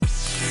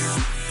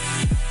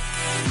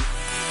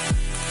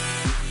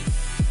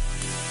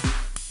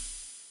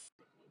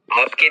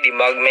आपके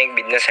दिमाग में एक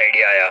बिजनेस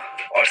आइडिया आया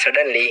और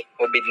सडनली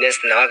वो बिजनेस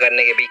ना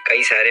करने के भी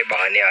कई सारे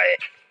बहाने आए।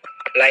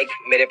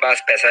 मेरे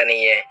पास पैसा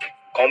नहीं है,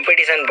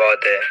 कंपटीशन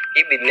बहुत है,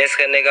 ये बिजनेस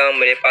करने का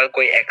मेरे पास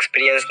कोई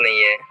एक्सपीरियंस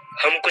नहीं है,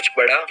 हम कुछ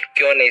बड़ा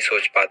क्यों नहीं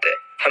सोच पाते,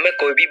 हमें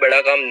कोई भी बड़ा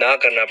काम ना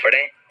करना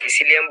पड़े,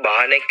 इसीलिए हम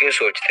बहाने क्यों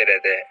सोचते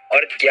रहते हैं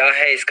और क्या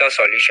है इसका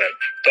सॉल्यूशन।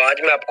 तो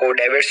आज मैं आपको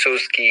डेविड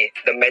सूस की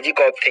the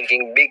magic of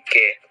thinking big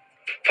के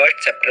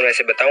फर्स्ट चैप्टर में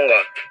से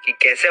बताऊंगा कि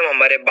कैसे हम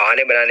हमारे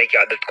बहाने बनाने की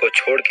आदत को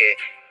छोड़ के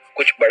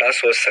कुछ बड़ा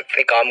सोच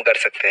सकते, काम कर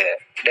सकते हैं।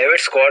 डेविड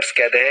स्कॉट्स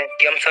कहते हैं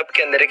कि हम सब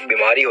के अंदर एक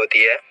बीमारी होती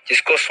है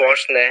जिसको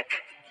स्कॉट्स ने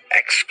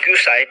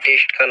एक्सक्यूज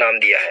टेस्ट का नाम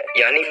दिया है,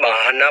 यानी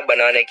बहाना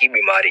बनाने की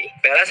बीमारी।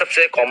 पहला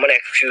सबसे कॉमन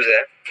एक्सक्यूज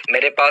है,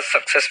 मेरे पास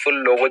सक्सेसफुल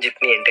लोगों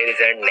जितनी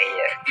इंटेलिजेंट नहीं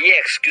है। ये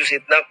एक्सक्यूज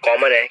इतना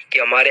कॉमन है कि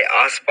हमारे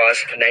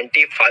आसपास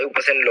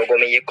 95% लोगों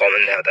में ये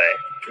कॉमन रहता है।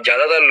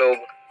 ज्यादातर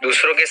लोग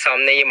दूसरों के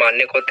सामने ये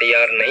मानने को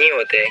तैयार नहीं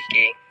होते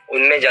कि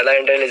उनमें ज्यादा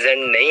इंटेलिजेंट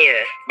नहीं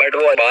है, बट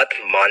वो बात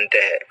मानते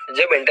हैं।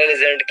 जब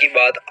इंटेलिजेंट की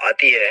बात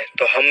आती है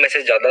तो हम में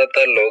से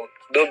ज्यादातर लोग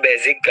दो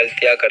बेसिक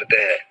गलतियां करते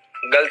हैं।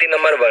 गलती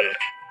नंबर 1,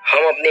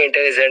 हम अपनी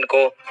इंटेलिजेंट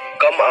को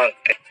कम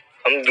आंकते,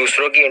 हम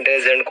दूसरों की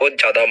इंटेलिजेंट को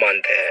ज्यादा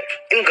मानते हैं।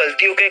 इन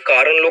गलतियों के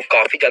कारण लोग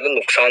काफी ज्यादा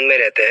नुकसान में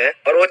रहते हैं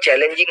और वो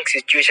चैलेंजिंग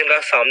सिचुएशन का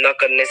सामना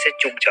करने से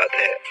चूक जाते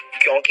हैं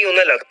क्योंकि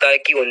उन्हें लगता है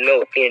कि उनमें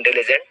उतनी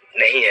इंटेलिजेंट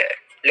नहीं है।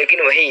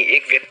 लेकिन वहीं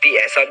एक व्यक्ति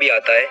ऐसा भी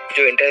आता है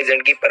जो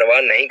इंटेलिजेंट की परवाह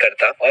नहीं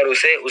करता और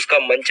उसे उसका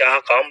मनचाहा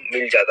काम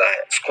मिल जाता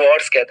है।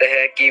 स्क्वाड्स कहते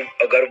हैं कि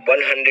अगर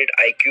 100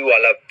 IQ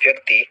वाला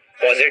व्यक्ति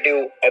पॉजिटिव,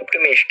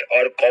 ऑप्टिमिस्ट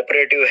और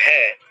कोऑपरेटिव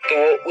है तो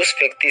वो उस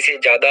व्यक्ति से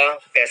ज्यादा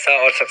पैसा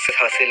और सक्सेस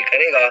हासिल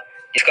करेगा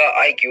जिसका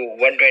IQ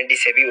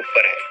 120 से भी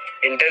ऊपर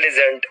है।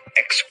 इंटेलिजेंट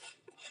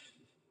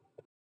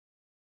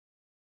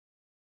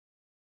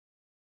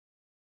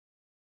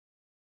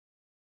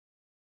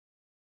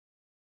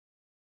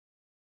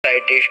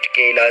साइंटिस्ट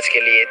के इलाज के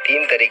लिए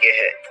 3 तरीके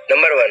हैं।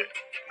 नंबर 1,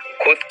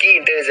 खुद की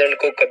इंटेलिजेंट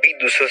को कभी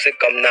दूसरों से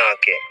कम ना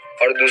आके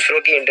और दूसरों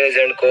की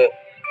इंटेलिजेंट को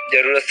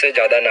जरूरत से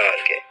ज्यादा ना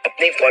आके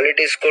अपनी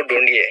क्वालिटीज को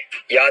ढूंढिए।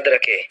 याद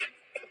रखे,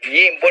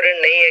 ये इम्पोर्टेंट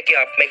नहीं है कि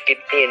आप में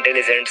कितनी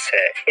इंटेलिजेंस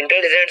है,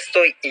 इंटेलिजेंस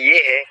तो ये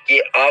है कि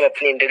आप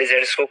अपनी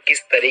इंटेलिजेंस को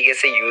किस तरीके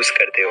से यूज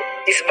करते हो।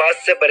 इस बात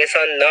से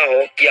परेशान ना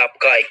हो कि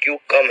आपका IQ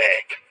कम है,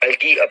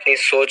 बल्कि अपनी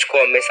सोच को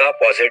हमेशा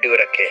पॉजिटिव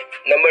रखें।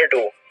 नंबर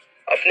 2,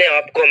 अपने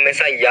आप को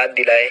हमेशा याद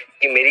दिलाए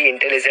कि मेरी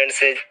इंटेलिजेंस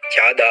से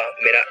ज्यादा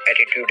मेरा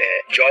एटीट्यूड है।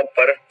 जॉब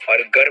पर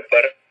और घर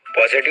पर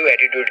पॉजिटिव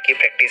एटीट्यूड की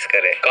प्रैक्टिस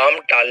करें। काम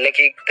टालने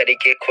के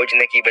तरीके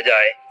खोजने की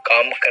बजाय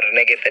काम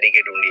करने के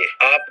तरीके ढूंढिए।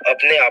 आप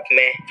अपने आप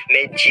में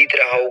मैं जीत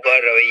रहा हूँ का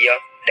रवैया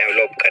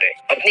डेवलप करें।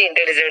 अपनी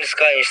इंटेलिजेंस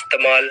का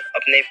इस्तेमाल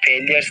अपने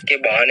फेलियर्स के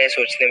बहाने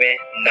सोचने में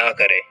ना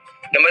करें।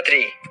 नंबर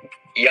 3,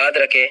 याद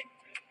रखें,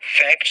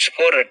 फैक्ट्स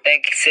को रटने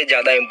से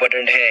ज्यादा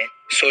इम्पोर्टेंट है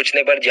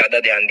सोचने पर ज्यादा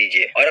ध्यान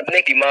दीजिए और अपने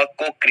दिमाग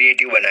को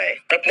क्रिएटिव बनाएं।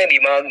 अपने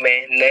दिमाग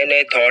में नए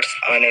नए थॉट्स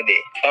आने दे,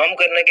 काम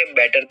करने के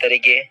बेटर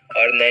तरीके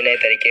और नए नए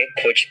तरीके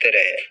खोजते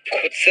रहे।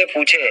 खुद से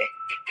पूछे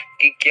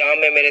कि क्या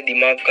मैं मेरे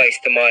दिमाग का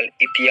इस्तेमाल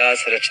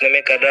इतिहास रचने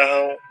में कर रहा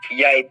हूँ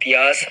या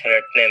इतिहास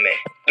रटने में।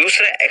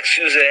 दूसरा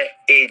एक्सक्यूज है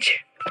एज।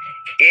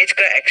 एज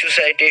का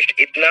एक्सरसाइज टेस्ट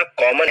इतना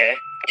कॉमन है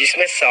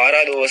जिसमें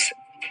सारा दोष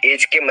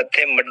एज के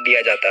मत्थे मत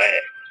दिया जाता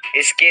है।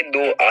 इसके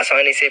 2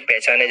 आसानी से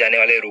पहचाने जाने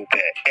वाले रूप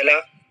है।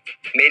 पहला,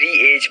 मेरी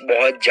एज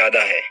बहुत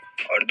ज्यादा है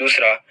और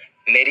दूसरा,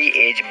 मेरी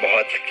एज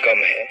बहुत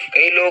कम है।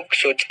 कई लोग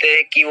सोचते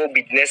हैं कि वो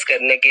बिजनेस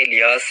करने के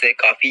लिहाज से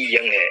काफी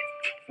यंग है,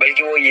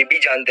 बल्कि वो ये भी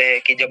जानते हैं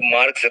कि जब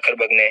मार्क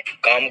जकरबर्ग ने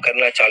काम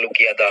करना चालू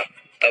किया था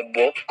तब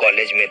वो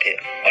कॉलेज में थे।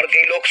 और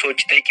कई लोग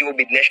सोचते हैं कि वो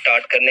बिजनेस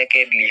स्टार्ट करने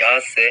के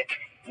लिहाज से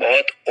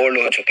बहुत ओल्ड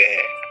हो चुके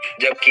हैं,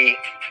 जबकि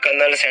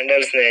कर्नल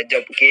सैंडर्स ने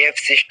जब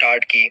KFC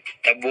स्टार्ट की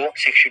तब वो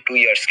 62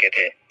 इयर्स के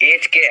थे।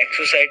 एज के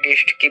एक्सरसाइज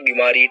टेस्ट की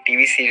बीमारी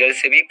टीवी सीरियल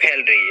से भी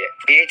फैल रही है।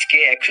 एज के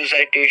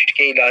एक्सरसाइज टेस्ट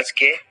के इलाज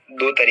के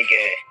 2 तरीके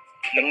हैं।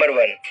 नंबर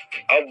 1,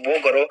 अब वो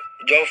करो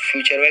जो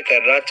फ्यूचर में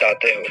करना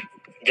चाहते हो।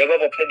 जब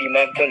आप अपने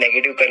दिमाग को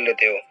नेगेटिव कर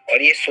लेते हो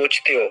और ये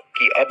सोचते हो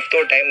कि अब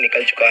तो टाइम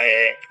निकल चुका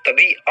है,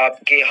 तभी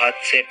आपके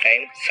हाथ से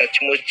टाइम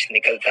सचमुच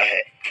निकलता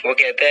है। वो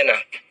कहते हैं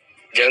ना,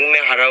 जंग में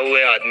हारा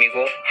हुए आदमी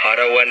को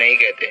हारा हुआ नहीं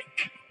कहते,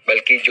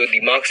 बल्कि जो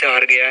दिमाग से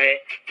हार गया है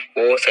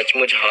वो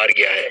सचमुच हार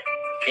गया है।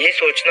 ये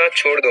सोचना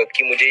छोड़ दो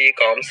कि मुझे ये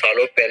काम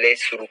सालों पहले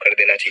शुरू कर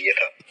देना चाहिए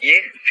था, ये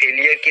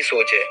फेलियर की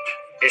सोच है।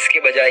 इसके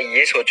बजाय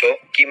ये सोचो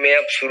कि मैं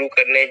अब शुरू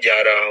करने जा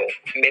रहा हूँ,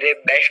 मेरे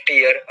बेस्ट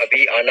ईयर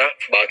अभी आना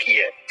बाकी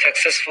है।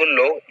 सक्सेसफुल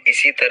लोग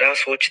इसी तरह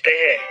सोचते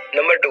हैं।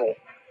 नंबर 2,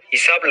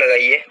 हिसाब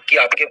लगाइए कि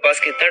आपके पास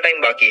कितना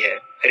टाइम बाकी है।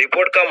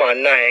 रिपोर्ट का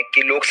मानना है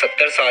कि लोग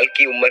 70 साल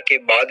की उम्र के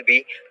बाद भी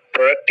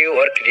प्रोडक्टिव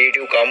और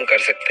क्रिएटिव काम कर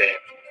सकते हैं।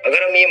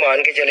 अगर हम ये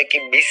मान के चले कि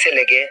 20 से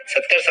लेके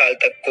 70 साल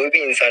तक कोई भी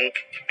इंसान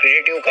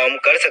क्रिएटिव काम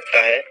कर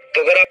सकता है,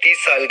 तो अगर आप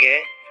 30 साल के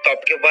हैं तो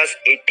आपके पास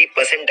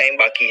 80% टाइम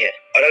बाकी है,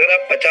 और अगर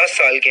आप 50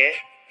 साल के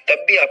हैं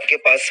तब भी आपके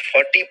पास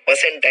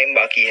 40% टाइम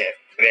बाकी है।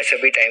 वैसे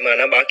भी टाइम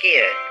आना बाकी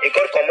है। एक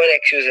और कॉमन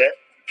एक्सक्यूज है,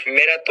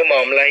 मेरा तो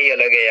मामला ही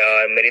अलग है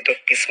यार, मेरी तो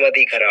किस्मत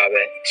ही खराब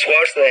है।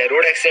 स्कॉट्स ने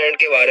रोड एक्सीडेंट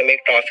के बारे में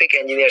एक ट्रैफिक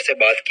इंजीनियर से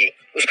बात की।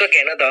 उसका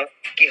कहना था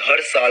कि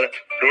हर साल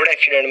रोड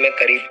एक्सीडेंट में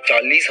करीब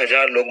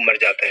 40,000 लोग मर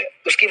जाते हैं।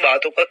 उसकी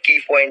बातों का की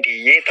पॉइंट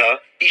ये था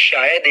कि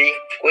शायद ही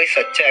कोई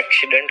सच्चा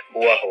एक्सीडेंट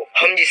हुआ हो।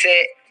 हम जिसे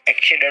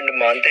एक्सीडेंट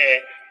मानते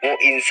हैं वो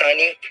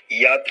इंसानी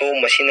या तो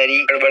मशीनरी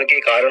गड़बड़ के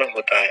कारण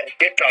होता है।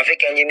 ये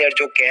ट्रैफिक इंजीनियर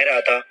जो कह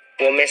रहा था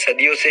वो हमें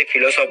सदियों से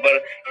फिलोसोफर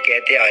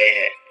कहते आए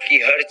हैं कि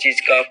हर चीज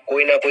का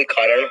कोई ना कोई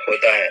कारण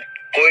होता है।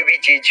 कोई भी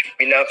चीज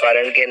बिना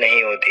कारण के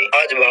नहीं होती।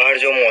 आज बाहर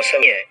जो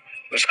मौसम है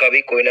उसका भी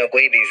कोई ना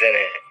कोई रीजन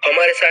है।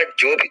 हमारे साथ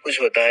जो भी कुछ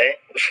होता है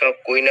उसका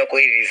कोई ना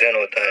कोई रीजन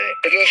होता है।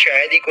 लेकिन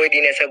शायद ही कोई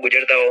दिन ऐसा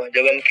गुजरता हो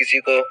जब हम किसी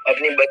को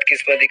अपनी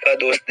बदकिस्मती का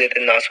दोस्त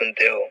देते ना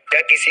सुनते हो,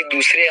 या किसी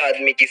दूसरे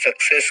आदमी की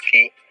सक्सेस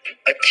की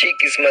अच्छी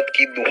किस्मत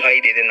की दुहाई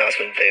देते ना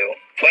सुनते हो।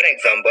 फॉर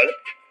एग्जाम्पल,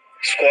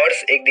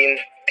 स्क्वाड्स एक दिन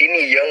 3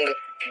 यंग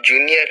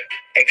जूनियर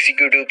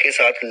एग्जीक्यूटिव के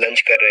साथ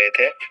लंच कर रहे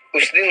थे।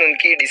 उस दिन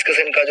उनकी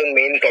डिस्कशन का जो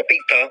मेन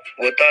टॉपिक था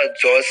वो था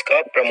जॉर्ज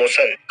का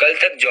प्रमोशन। कल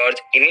तक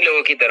जॉर्ज इन्हीं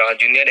लोगों की तरह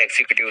जूनियर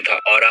एग्जीक्यूटिव था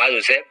और आज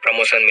उसे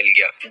प्रमोशन मिल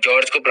गया।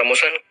 जॉर्ज को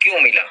प्रमोशन क्यों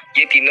मिला?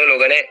 ये तीनों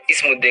लोगों ने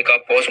इस मुद्दे का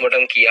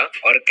पोस्टमार्टम किया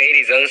और कई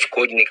रीजंस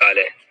खोज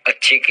निकाले।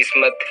 अच्छी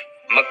किस्मत,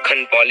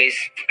 मक्खन पॉलिश,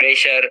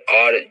 प्रेशर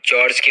और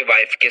जॉर्ज के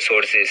वाइफ के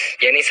सोर्सेस।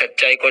 यानी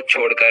सच्चाई को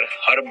छोड़कर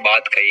हर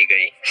बात कही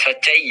गई।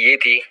 सच्चाई ये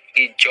थी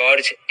कि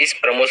जॉर्ज इस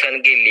प्रमोशन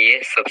के लिए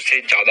सबसे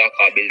ज्यादा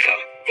काबिल था।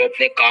 वो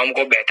अपने काम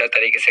को बेहतर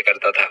तरीके से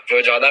करता था,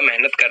 वो ज्यादा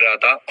मेहनत कर रहा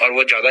था और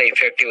वो ज्यादा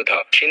इफेक्टिव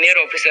था। सीनियर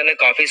ऑफिसर ने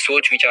काफी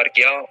सोच विचार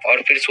किया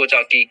और फिर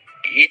सोचा कि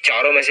ये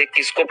चारों में से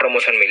किसको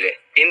प्रमोशन मिले।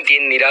 इन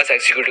 3 निराश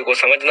एग्जीक्यूटिव को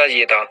समझना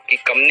चाहिए था कि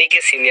कंपनी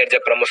के सीनियर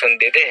जब प्रमोशन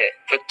देते हैं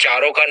तो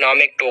चारों का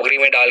नाम एक टोकरी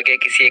में डाल के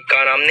किसी एक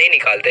का नाम नहीं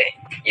निकालते।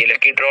 ये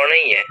लकी ड्रॉ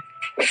नहीं है।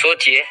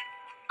 सोचिए,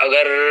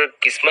 अगर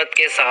किस्मत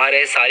के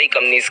सहारे सारी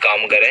कंपनीज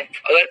काम करे,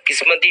 अगर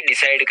किस्मत ही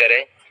डिसाइड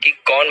करे कि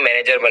कौन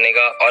मैनेजर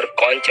बनेगा और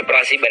कौन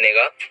चपरासी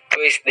बनेगा,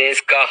 तो इस देश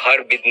का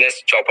हर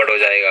बिजनेस चौपट हो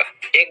जाएगा।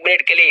 एक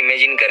मिनट के लिए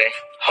इमेजिन करें,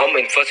 हम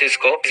इन्फोसिस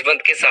को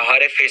किस्मत के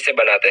सहारे फिर से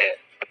बनाते हैं।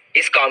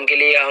 इस काम के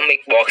लिए हम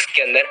एक बॉक्स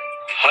के अंदर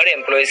हर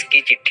एम्प्लॉयज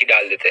की चिट्ठी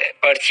डाल देते हैं।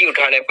 पर्ची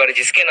उठाने पर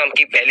जिसके नाम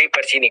की पहली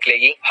पर्ची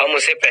निकलेगी हम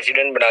उसे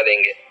प्रेसिडेंट बना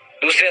देंगे,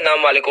 दूसरे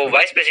नाम वाले को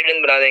वाइस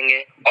प्रेसिडेंट बना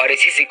देंगे और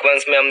इसी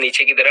सीक्वेंस में हम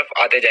नीचे की तरफ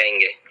आते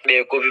जाएंगे।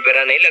 बेवकूफी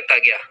भरा नहीं लगता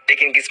क्या?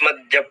 लेकिन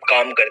किस्मत जब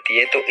काम करती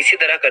है तो इसी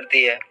तरह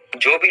करती है।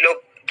 जो भी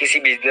लोग किसी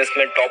बिजनेस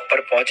में टॉप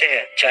पर पहुंचे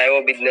हैं, चाहे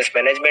वो बिजनेस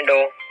मैनेजमेंट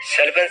हो,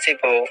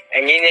 सेल्समैनशिप हो,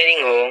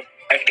 इंजीनियरिंग हो,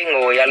 एक्टिंग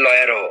हो या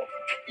लॉयर हो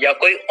या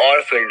कोई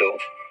और फील्ड हो,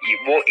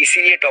 वो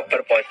इसीलिए टॉप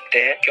पर पहुंचते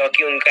हैं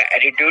क्योंकि उनका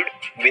एटीट्यूड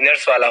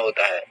विनर्स वाला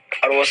होता है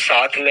और वो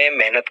साथ में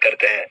मेहनत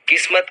करते हैं।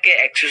 किस्मत के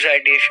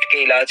एक्सरसाइज टेस्ट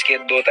के इलाज के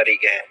 2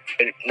 तरीके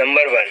हैं।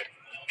 नंबर 1,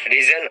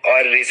 रीजन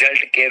और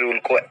रिजल्ट के रूल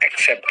को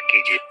एक्सेप्ट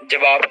कीजिए।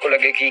 जब आपको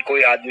लगे कि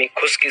कोई आदमी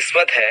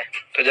खुशकिस्मत है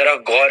तो जरा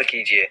गौर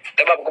कीजिए,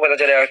 तब आपको पता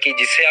चलेगा कि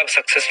जिसे आप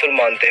सक्सेसफुल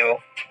मानते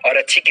हो और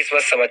अच्छी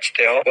किस्मत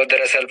समझते हो वो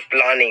दरअसल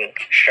प्लानिंग,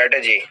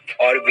 स्ट्रेटजी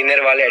और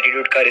विनर वाले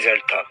एटीट्यूड का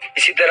रिजल्ट था।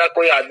 इसी तरह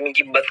कोई आदमी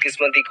की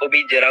बदकिस्मती को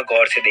भी जरा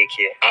गौर से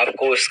देखिए,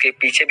 आपको उसके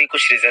पीछे भी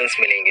कुछ रीजंस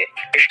मिलेंगे।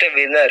 मिस्टर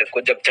विनर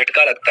को जब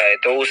झटका लगता है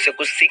तो उससे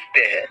कुछ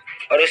सीखते हैं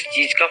और उस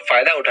चीज का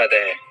फायदा उठाते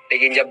हैं,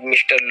 लेकिन जब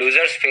मिस्टर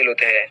लूजर्स फेल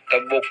होते हैं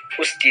तब वो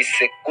उस चीज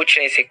से कुछ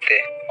नहीं सीखते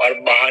और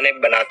बहाने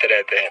बनाते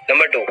रहते हैं।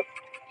 नंबर 2,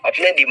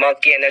 अपने दिमाग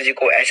की एनर्जी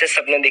को ऐसे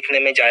सपने दिखने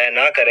में जाया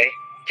ना करें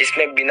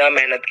जिसमें बिना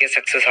मेहनत के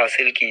सक्सेस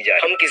हासिल की जाए।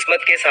 हम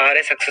किस्मत के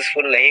सहारे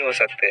सक्सेसफुल नहीं हो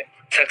सकते।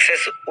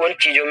 सक्सेस उन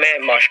चीजों में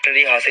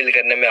मास्टरी हासिल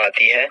करने में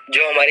आती है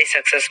जो हमारी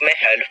सक्सेस में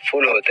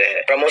हेल्पफुल होते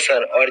हैं।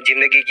 प्रमोशन और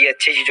जिंदगी की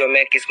अच्छी चीजों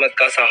में किस्मत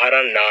का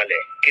सहारा ना ले।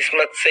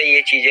 किस्मत से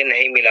ये चीजें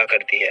नहीं मिला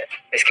करती है।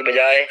 इसके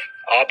बजाय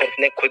आप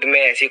अपने खुद में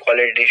ऐसी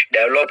क्वालिटीज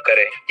डेवलप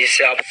करें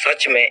जिससे आप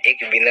सच में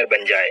एक विनर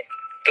बन जाए।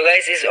 तो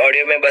गाइस, इस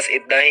ऑडियो में बस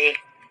इतना ही।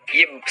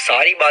 ये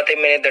सारी बातें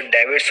मैंने द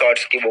डेविड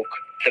शॉर्ट्स की book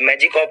the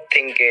magic of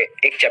thing के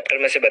एक चैप्टर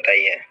में से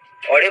बताई है।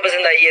 ऑडियो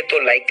पसंद आई है तो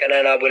लाइक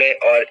करना ना भूले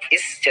और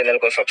इस चैनल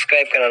को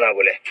सब्सक्राइब करना ना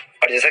भूले।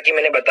 और जैसा कि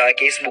मैंने बताया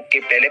कि इस बुक के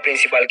पहले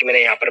प्रिंसिपल की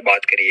मैंने यहाँ पर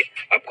बात करी है।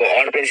 आपको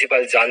और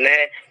प्रिंसिपल जानना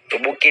है तो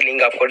बुक की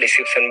लिंक आपको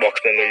डिस्क्रिप्शन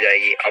बॉक्स में मिल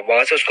जाएगी। आप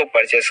वहां से उसको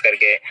परचेस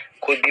करके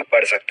खुद भी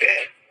पढ़ सकते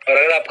हैं। और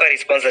अगर आपका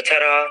रिस्पॉन्स अच्छा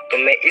रहा तो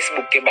मैं इस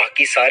बुक के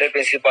बाकी सारे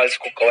प्रिंसिपल्स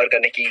को कवर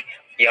करने की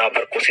यहाँ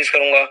पर कोशिश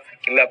करूंगा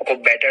कि मैं आपको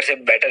बेटर से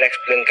बेटर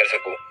एक्सप्लेन कर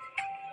सकूं।